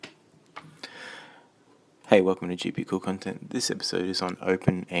Hey, welcome to GP Cool Content. This episode is on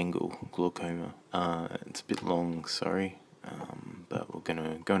open angle glaucoma. It's a bit long, sorry, but we're going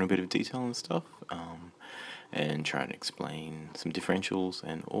to go into a bit of detail and stuff and try and explain some differentials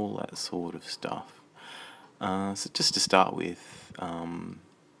and all that sort of stuff. So just to start with,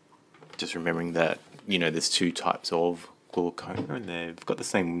 just remembering that, there's two types of glaucoma and they've got the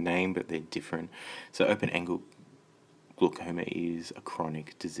same name but they're different. So open angle glaucoma is a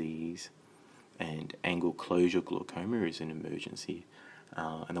chronic disease, and angle closure glaucoma is an emergency.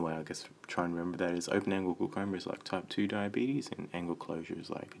 And the way I guess try and remember that is open angle glaucoma is like type 2 diabetes and angle closure is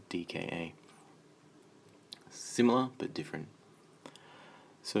like DKA. Similar but different.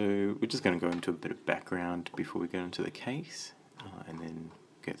 So we're just going to go into a bit of background before we get into the case and then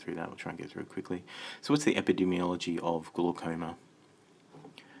get through that. We'll try and get through it quickly. So what's the epidemiology of glaucoma?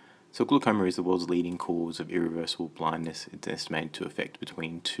 So glaucoma is the world's leading cause of irreversible blindness. It's estimated to affect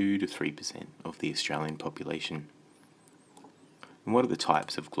between 2 to 3% of the Australian population. And what are the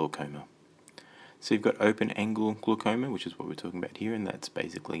types of glaucoma? So you've got open angle glaucoma, which is what we're talking about here, and that's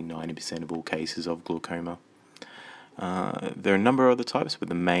basically 90% of all cases of glaucoma. There are a number of other types, but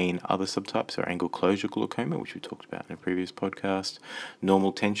the main other subtypes are angle closure glaucoma, which we talked about in a previous podcast,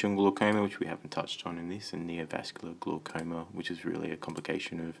 normal tension glaucoma, which we haven't touched on in this, and neovascular glaucoma, which is really a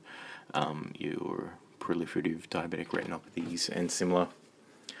complication of your proliferative diabetic retinopathies and similar.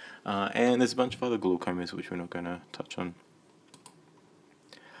 And there's a bunch of other glaucomas which we're not going to touch on.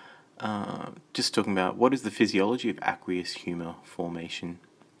 Just talking about what is the physiology of aqueous humour formation.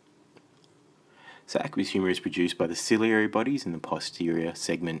 So aqueous humour is produced by the ciliary bodies in the posterior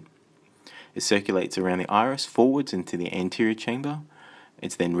segment. It circulates around the iris forwards into the anterior chamber.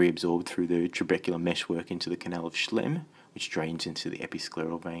 It's then reabsorbed through the trabecular meshwork into the canal of Schlemm, which drains into the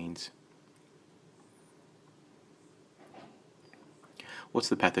episcleral veins. What's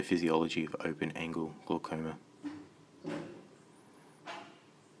the pathophysiology of open angle glaucoma?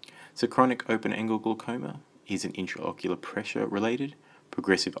 So chronic open angle glaucoma is an intraocular pressure related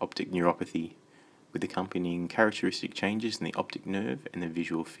progressive optic neuropathy with accompanying characteristic changes in the optic nerve and the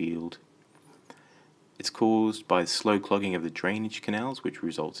visual field. It's caused by slow clogging of the drainage canals, which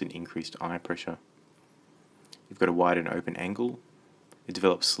results in increased eye pressure. You've got a wide and open angle. It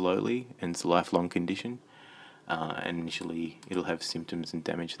develops slowly and it's a lifelong condition. And initially, it'll have symptoms and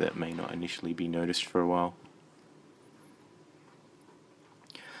damage that may not initially be noticed for a while.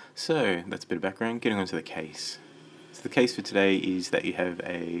 So, that's a bit of background. Getting on to the case. So the case for today is that you have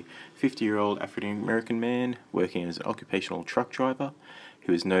a 50-year-old African-American man working as an occupational truck driver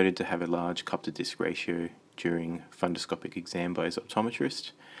who is noted to have a large cup-to-disc ratio during fundoscopic exam by his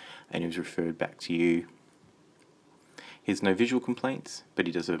optometrist, and he was referred back to you. He has no visual complaints, but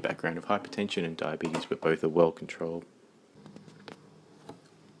he does have a background of hypertension and diabetes, but both are well controlled.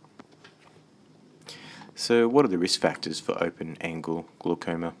 So what are the risk factors for open angle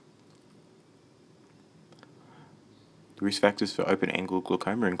glaucoma? The risk factors for open angle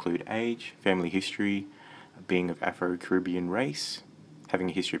glaucoma include age, family history, being of Afro-Caribbean race, having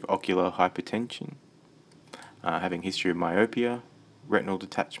a history of ocular hypertension, having a history of myopia, retinal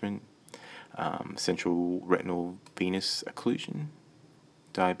detachment, central retinal venous occlusion,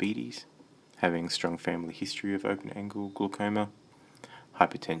 diabetes, having strong family history of open angle glaucoma,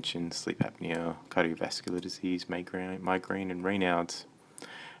 hypertension, sleep apnea, cardiovascular disease, migraine and Raynaud's.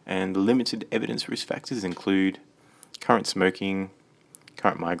 And the limited evidence risk factors include current smoking,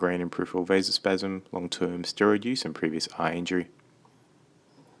 current migraine and peripheral vasospasm, long-term steroid use and previous eye injury.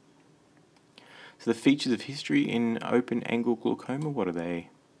 So the features of history in open angle glaucoma, what are they?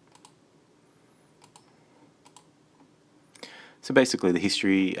 So basically the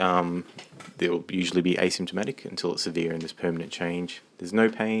history, they'll usually be asymptomatic until it's severe and there's permanent change. There's no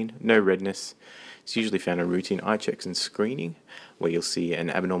pain, no redness. It's usually found in routine eye checks and screening, where you'll see an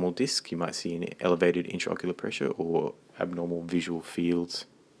abnormal disc, you might see an elevated intraocular pressure or abnormal visual fields.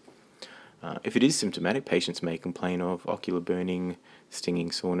 If it is symptomatic, patients may complain of ocular burning,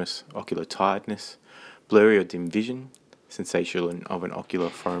 stinging soreness, ocular tiredness, blurry or dim vision, sensation of an ocular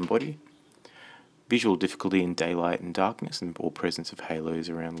foreign body, visual difficulty in daylight and darkness, or presence of halos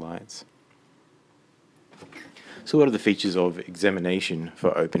around lights. So what are the features of examination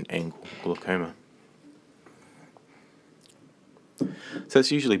for open angle glaucoma? So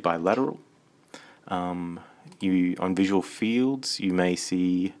it's usually bilateral. On visual fields, you may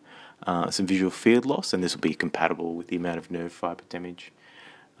see some visual field loss, and this will be compatible with the amount of nerve fibre damage.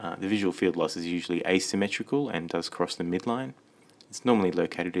 The visual field loss is usually asymmetrical and does cross the midline. It's normally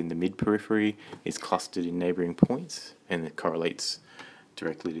located in the mid-periphery, is clustered in neighbouring points, and it correlates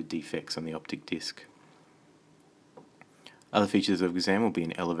directly to defects on the optic disc. Other features of exam will be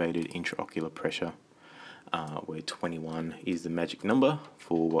an elevated intraocular pressure. where 21 is the magic number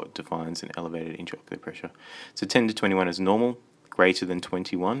for what defines an elevated intraocular pressure. So 10 to 21 is normal, greater than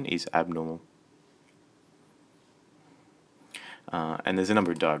 21 is abnormal. And there's a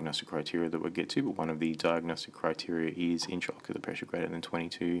number of diagnostic criteria that we'll get to, but one of the diagnostic criteria is intraocular pressure greater than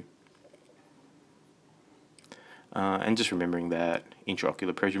 22. And just remembering that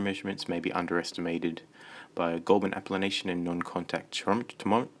intraocular pressure measurements may be underestimated by Goldmann applanation and non-contact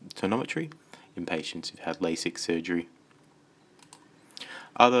tonometry in patients who've had LASIK surgery.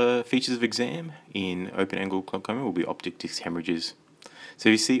 Other features of exam in open-angle glaucoma will be optic disc hemorrhages. So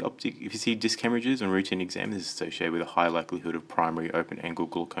if you see disc hemorrhages on routine exam, this is associated with a high likelihood of primary open-angle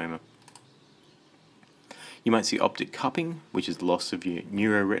glaucoma. You might see optic cupping, which is loss of your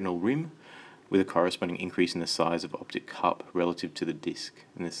neuroretinal rim, with a corresponding increase in the size of optic cup relative to the disc,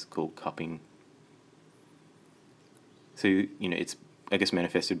 and this is called cupping. So, it's, I guess,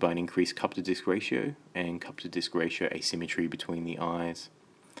 manifested by an increased cup-to-disc ratio and cup-to-disc ratio asymmetry between the eyes.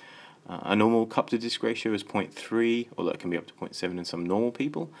 A normal cup-to-disc ratio is 0.3, although it can be up to 0.7 in some normal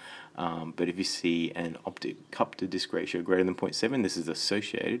people. But if you see an optic cup-to-disc ratio greater than 0.7, this is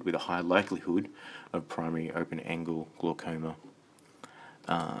associated with a high likelihood of primary open-angle glaucoma.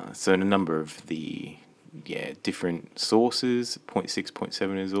 So in a number of the different sources, 0.6,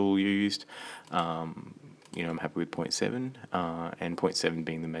 0.7 is all used. I'm happy with 0.7, and 0.7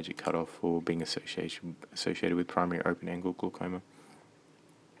 being the magic cutoff for being associated with primary open-angle glaucoma.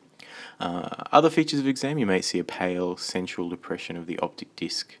 Other features of exam, you may see a pale central depression of the optic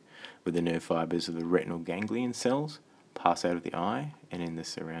disc, where the nerve fibers of the retinal ganglion cells pass out of the eye and in the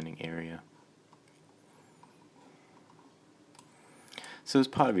surrounding area. So as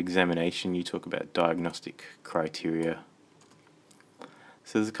part of examination, you talk about diagnostic criteria.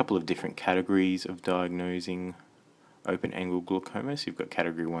 So there's a couple of different categories of diagnosing open-angle glaucoma. So you've got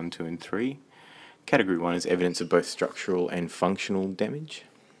category 1, 2, and 3. Category 1 is evidence of both structural and functional damage.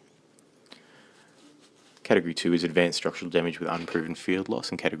 Category 2 is advanced structural damage with unproven field loss,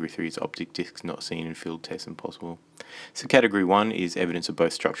 and Category 3 is optic discs not seen in field tests impossible. So Category 1 is evidence of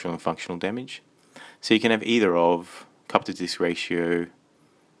both structural and functional damage. So you can have either of cup-to-disc ratio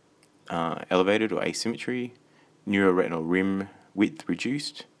elevated or asymmetry, neuroretinal rim width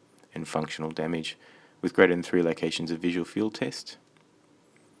reduced, and functional damage with greater than 3 locations of visual field test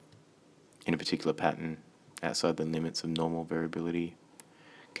in a particular pattern outside the limits of normal variability.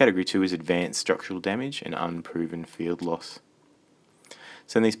 Category 2 is advanced structural damage and unproven field loss.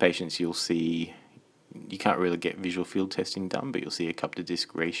 So in these patients, you'll see, you can't really get visual field testing done, but you'll see a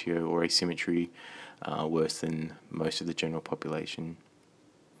cup-to-disc ratio or asymmetry worse than most of the general population.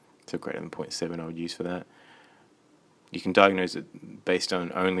 So greater than 0.7 I would use for that. You can diagnose it based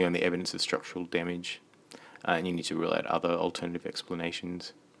only on the evidence of structural damage, and you need to rule out other alternative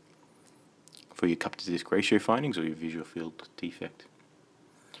explanations for your cup-to-disc ratio findings or your visual field defect.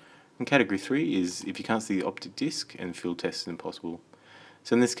 And Category 3 is if you can't see the optic disc and field test is impossible.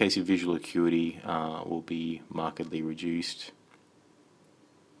 So in this case, your visual acuity will be markedly reduced,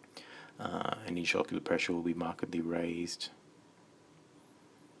 and intraocular pressure will be markedly raised.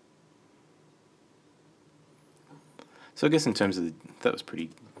 So I guess in terms of that was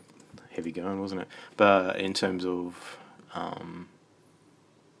pretty heavy going, wasn't it? But in terms of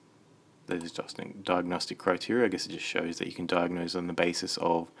those diagnostic criteria, I guess it just shows that you can diagnose on the basis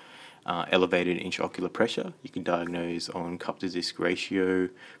of elevated intraocular pressure. You can diagnose on cup-to-disc ratio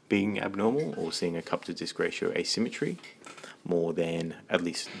being abnormal or seeing a cup-to-disc ratio asymmetry more than at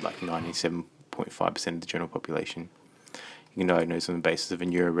least like 97.5% of the general population. You can diagnose on the basis of a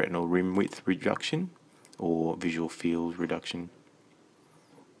neuroretinal rim width reduction or visual field reduction.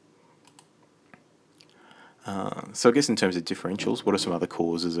 So I guess in terms of differentials, what are some other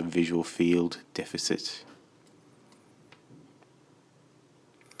causes of visual field deficit?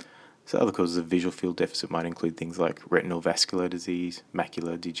 So other causes of visual field deficit might include things like retinal vascular disease,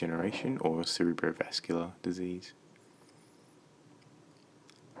 macular degeneration, or cerebrovascular disease.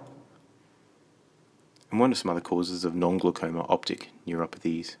 And what are some other causes of non-glaucoma optic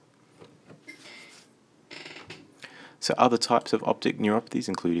neuropathies? So other types of optic neuropathies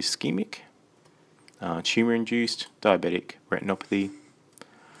include ischemic, tumor-induced, diabetic retinopathy,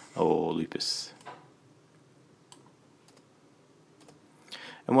 or lupus.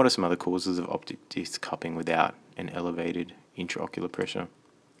 And what are some other causes of optic disc cupping without an elevated intraocular pressure?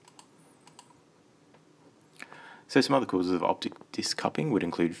 So some other causes of optic disc cupping would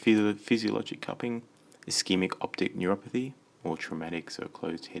include physiologic cupping, ischemic optic neuropathy, or traumatic, so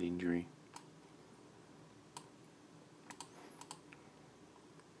closed head injury.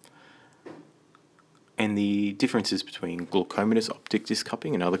 And And the differences between glaucomatous optic disc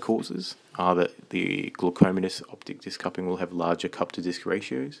cupping and other causes are that the glaucomatous optic disc cupping will have larger cup to disc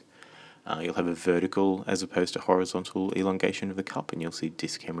ratios. You'll have a vertical as opposed to horizontal elongation of the cup, and you'll see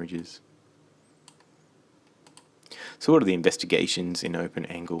disc hemorrhages. So what are the investigations in open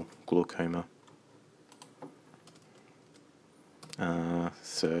angle glaucoma?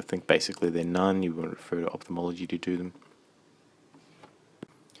 So I think basically they're none. You want to refer to ophthalmology to do them.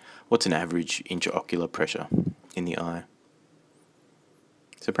 What's an average intraocular pressure in the eye?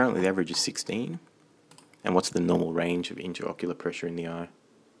 So apparently the average is 16. And what's the normal range of intraocular pressure in the eye?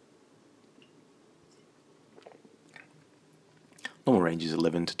 Normal range is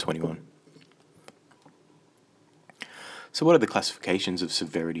 11 to 21. So what are the classifications of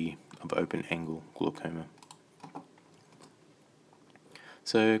severity of open angle glaucoma?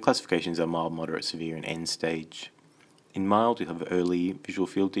 So classifications are mild, moderate, severe, and end stage. In mild, you have early visual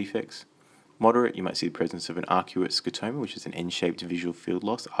field defects. Moderate, you might see the presence of an arcuate scotoma, which is an N-shaped visual field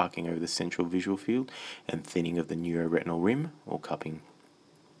loss arcing over the central visual field and thinning of the neuroretinal rim, or cupping.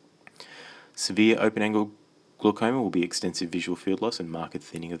 Severe open angle glaucoma will be extensive visual field loss and marked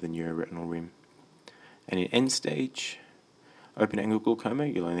thinning of the neuroretinal rim. And in end stage open angle glaucoma,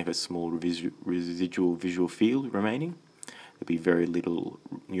 you'll only have a small residual visual field remaining. There'll be very little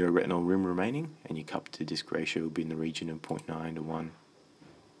neuroretinal rim remaining, and your cup to disc ratio will be in the region of 0.9 to 1.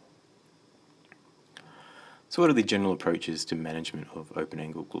 So what are the general approaches to management of open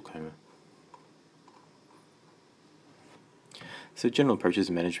angle glaucoma? So general approaches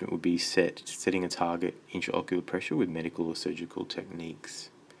to management would be setting a target intraocular pressure with medical or surgical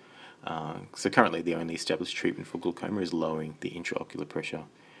techniques. So currently the only established treatment for glaucoma is lowering the intraocular pressure,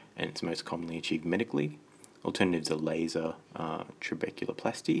 and it's most commonly achieved medically. Alternatives are laser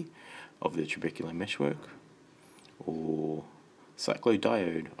trabeculoplasty of the trabecular meshwork, or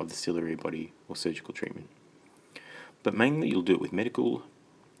cyclodiode of the ciliary body, or surgical treatment. But mainly you'll do it with medical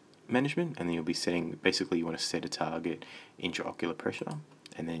management, and then you'll be setting, basically you want to set a target intraocular pressure,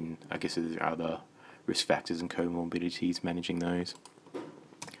 and then I guess there are other risk factors and comorbidities managing those.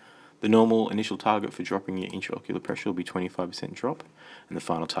 The normal initial target for dropping your intraocular pressure will be 25% drop, and the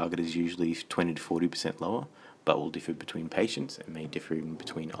final target is usually 20 to 40% lower, but will differ between patients and may differ even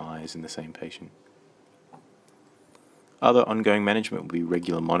between eyes in the same patient. Other ongoing management will be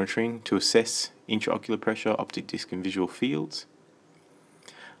regular monitoring to assess intraocular pressure, optic disc and visual fields.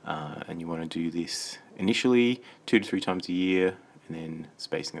 And you want to do this initially 2 to 3 times a year, and then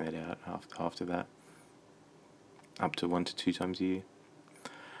spacing that out after that, up to 1 to 2 times a year.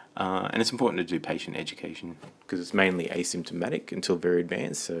 And it's important to do patient education because it's mainly asymptomatic until very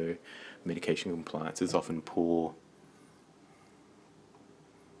advanced, so medication compliance is often poor.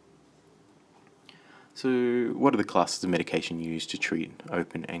 So what are the classes of medication used to treat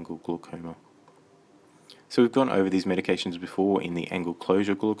open angle glaucoma? So we've gone over these medications before in the angle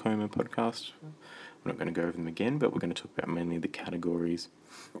closure glaucoma podcast. We're not going to go over them again, but we're going to talk about mainly the categories.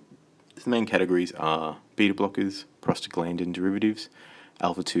 The main categories are beta blockers, prostaglandin derivatives,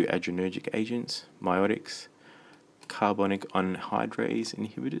 alpha-2 adrenergic agents, miotics, carbonic anhydrase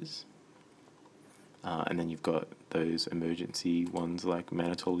inhibitors, and then you've got those emergency ones like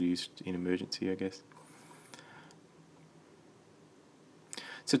mannitol used in emergency, I guess.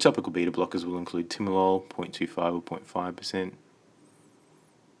 So topical beta blockers will include timolol, 0.25 or 0.5%.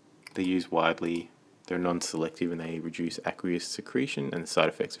 They're used widely. They're non-selective and they reduce aqueous secretion, and the side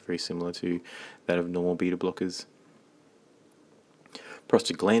effects are very similar to that of normal beta blockers.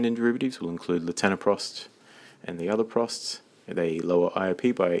 Prostaglandin derivatives will include latanoprost and the other prosts. They lower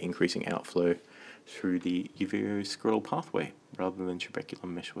IOP by increasing outflow through the uveoscrotal pathway rather than trabecular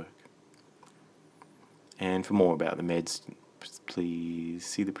meshwork. And for more about the meds, please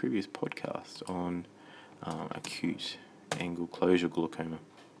see the previous podcast on acute angle closure glaucoma.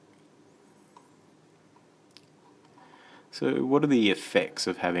 So what are the effects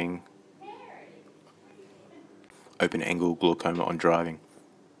of having open angle glaucoma on driving?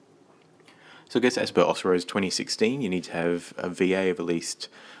 So I guess as per Osrose 2016, you need to have a VA of at least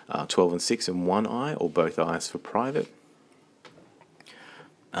 12 and 6 in one eye or both eyes for private.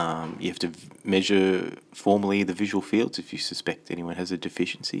 You have to measure formally the visual fields if you suspect anyone has a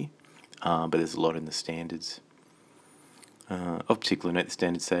deficiency, but there's a lot in the standards. Of particular note, the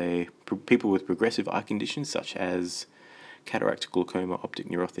standards say people with progressive eye conditions such as cataract, glaucoma, optic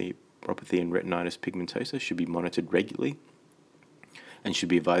neuropathy, and retinitis pigmentosa should be monitored regularly and should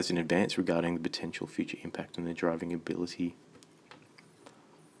be advised in advance regarding the potential future impact on their driving ability.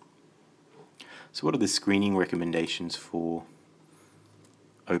 So what are the screening recommendations for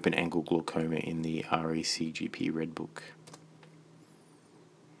open angle glaucoma in the RACGP Red Book?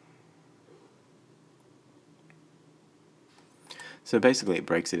 So basically it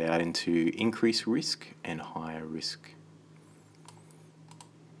breaks it out into increased risk and higher risk.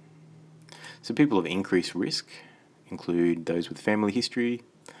 So people of increased risk include those with family history,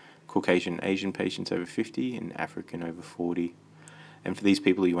 Caucasian Asian patients over 50 and African over 40. And for these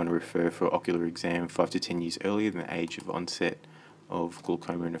people, you want to refer for ocular exam 5 to 10 years earlier than the age of onset of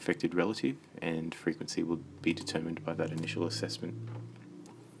glaucoma in affected relative, and frequency will be determined by that initial assessment.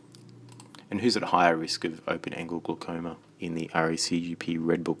 And who's at higher risk of open-angle glaucoma in the RACGP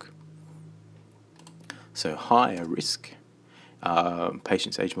Red Book? So higher risk,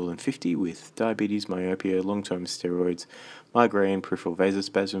 patients aged more than 50 with diabetes, myopia, long-term steroids, migraine, peripheral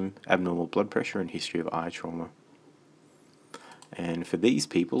vasospasm, abnormal blood pressure, and history of eye trauma. And for these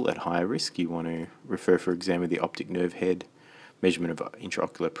people at higher risk, you want to refer for exam of the optic nerve head, measurement of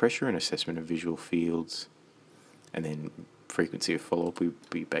intraocular pressure and assessment of visual fields. And then frequency of follow-up will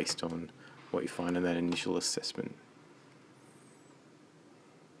be based on what you find in that initial assessment.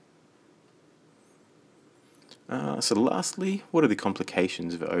 So lastly, what are the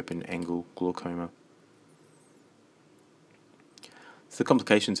complications of open-angle glaucoma? So the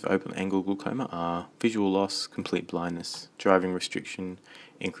complications of open-angle glaucoma are visual loss, complete blindness, driving restriction,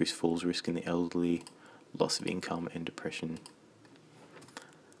 increased falls risk in the elderly, loss of income, and depression.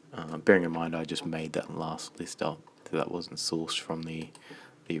 Bearing in mind I just made that last list up, so that wasn't sourced from the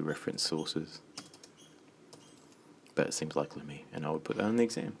reference sources. But it seems likely to me, and I would put that on the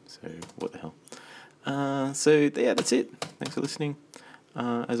exam, so what the hell. So yeah, that's it. Thanks for listening.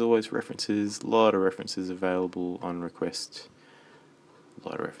 As always, references, a lot of references available on request. A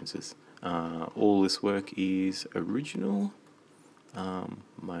lot of references. All this work is original,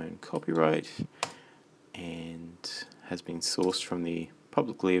 my own copyright, and has been sourced from the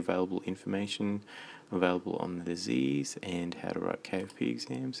publicly available information available on the disease and how to write KFP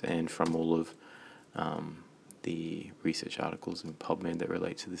exams, and from all of the research articles in PubMed that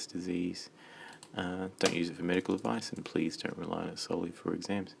relate to this disease. Don't use it for medical advice, and please don't rely on it solely for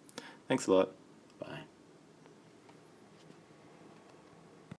exams. Thanks a lot.